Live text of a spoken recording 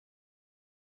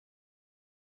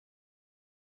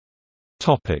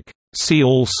See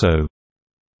also: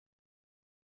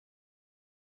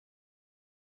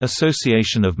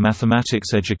 Association of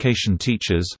Mathematics Education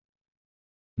Teachers,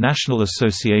 National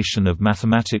Association of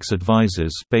Mathematics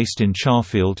Advisors based in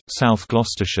Charfield, South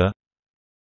Gloucestershire,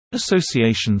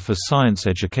 Association for Science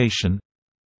Education,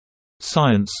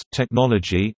 Science,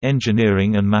 Technology,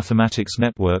 Engineering and Mathematics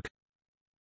Network,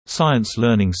 Science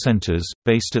Learning Centres,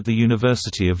 based at the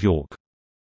University of York.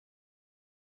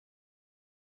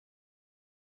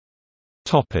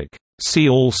 See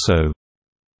also: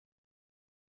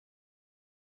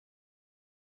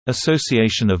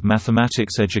 Association of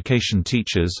Mathematics Education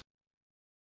Teachers,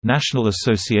 National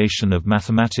Association of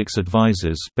Mathematics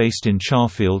Advisors based in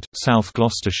Charfield, South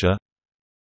Gloucestershire,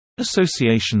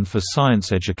 Association for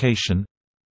Science Education,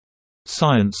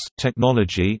 Science,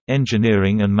 Technology,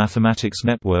 Engineering and Mathematics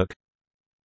Network,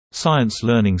 Science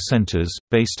Learning Centres,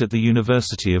 based at the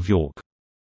University of York.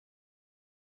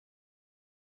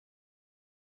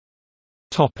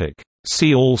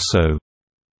 See also: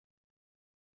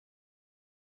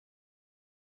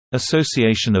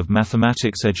 Association of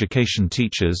Mathematics Education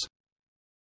Teachers,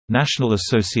 National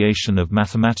Association of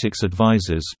Mathematics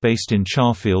Advisors based in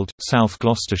Charfield, South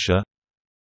Gloucestershire,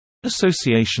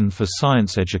 Association for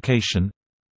Science Education,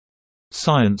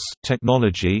 Science,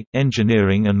 Technology,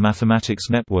 Engineering and Mathematics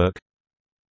Network,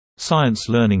 Science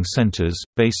Learning Centres,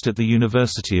 based at the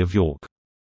University of York.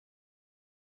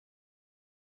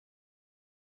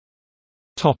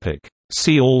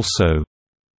 See also: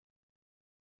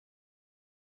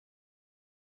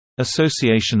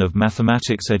 Association of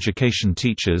Mathematics Education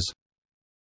Teachers,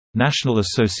 National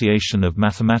Association of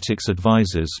Mathematics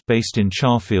Advisors based in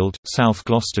Charfield, South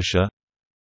Gloucestershire,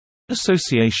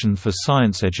 Association for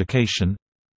Science Education,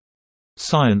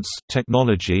 Science,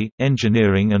 Technology,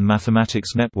 Engineering and Mathematics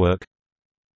Network,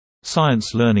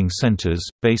 Science Learning Centres,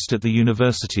 based at the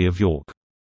University of York.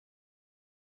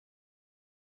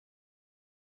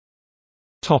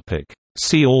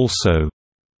 See also: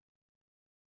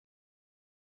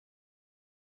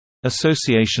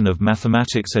 Association of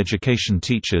Mathematics Education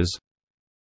Teachers,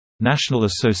 National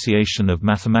Association of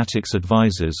Mathematics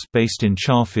Advisors based in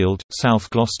Charfield, South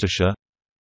Gloucestershire,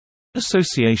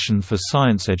 Association for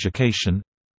Science Education,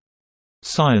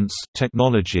 Science,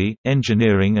 Technology,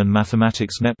 Engineering and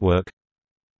Mathematics Network,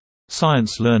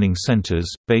 Science Learning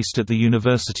Centres, based at the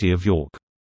University of York.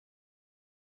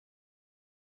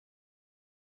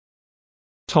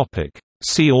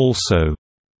 See also: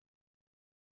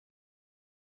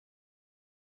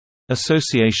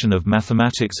 Association of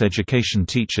Mathematics Education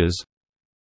Teachers,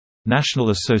 National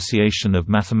Association of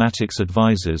Mathematics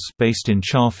Advisors based in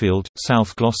Charfield,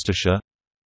 South Gloucestershire,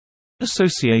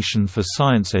 Association for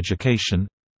Science Education,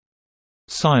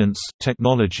 Science,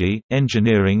 Technology,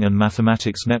 Engineering and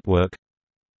Mathematics Network,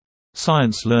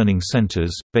 Science Learning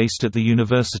Centres, based at the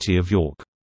University of York.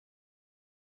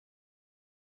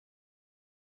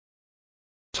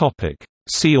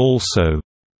 See also: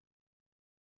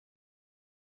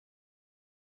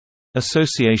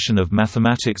 Association of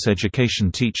Mathematics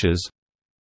Education Teachers,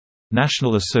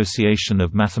 National Association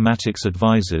of Mathematics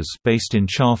Advisors based in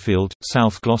Charfield,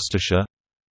 South Gloucestershire,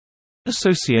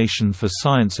 Association for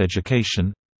Science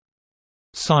Education,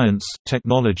 Science,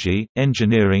 Technology,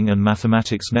 Engineering and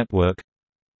Mathematics Network,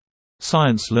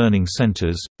 Science Learning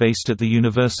Centres, based at the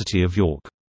University of York.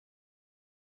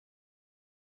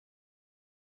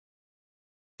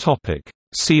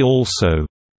 See also: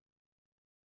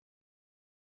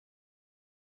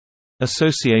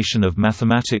 Association of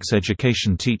Mathematics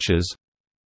Education Teachers,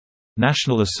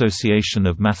 National Association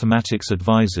of Mathematics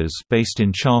Advisors based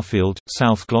in Charfield,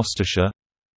 South Gloucestershire,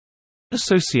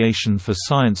 Association for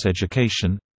Science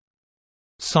Education,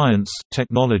 Science,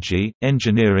 Technology,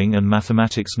 Engineering and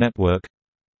Mathematics Network,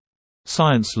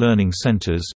 Science Learning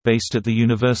Centres, based at the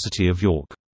University of York.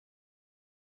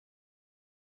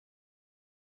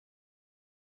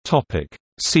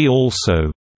 See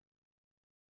also: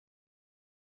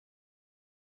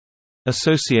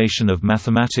 Association of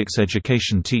Mathematics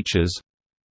Education Teachers,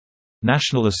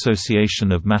 National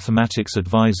Association of Mathematics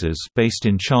Advisors based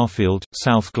in Charfield,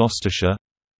 South Gloucestershire,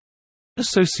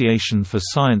 Association for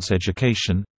Science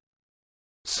Education,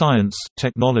 Science,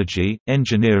 Technology,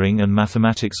 Engineering and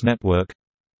Mathematics Network,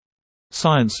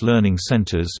 Science Learning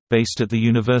Centres, based at the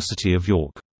University of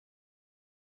York.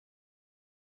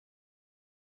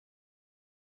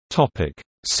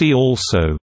 See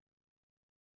also: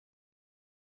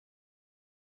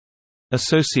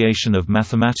 Association of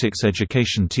Mathematics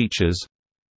Education Teachers,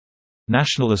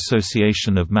 National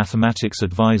Association of Mathematics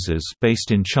Advisors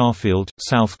based in Charfield,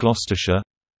 South Gloucestershire,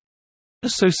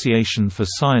 Association for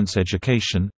Science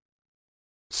Education,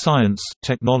 Science,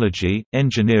 Technology,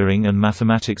 Engineering and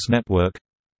Mathematics Network,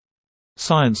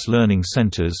 Science Learning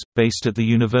Centres, based at the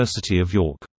University of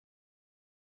York.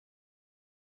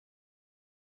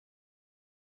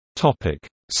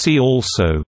 See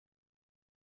also: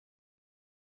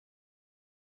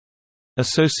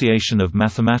 Association of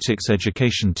Mathematics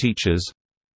Education Teachers,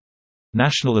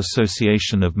 National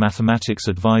Association of Mathematics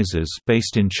Advisors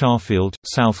based in Charfield,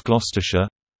 South Gloucestershire,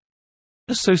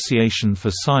 Association for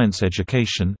Science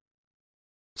Education,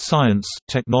 Science,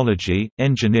 Technology,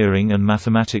 Engineering and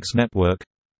Mathematics Network,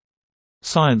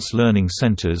 Science Learning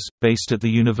Centres, based at the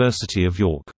University of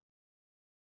York.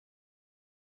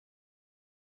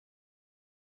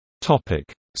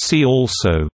 See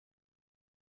also: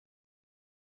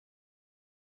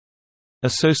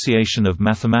 Association of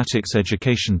Mathematics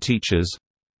Education Teachers,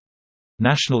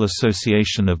 National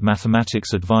Association of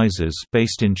Mathematics Advisors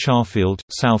based in Charfield,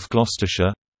 South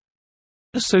Gloucestershire,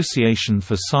 Association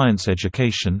for Science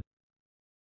Education,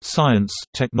 Science,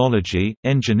 Technology,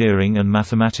 Engineering and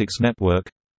Mathematics Network,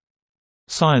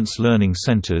 Science Learning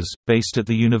Centres, based at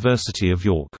the University of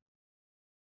York.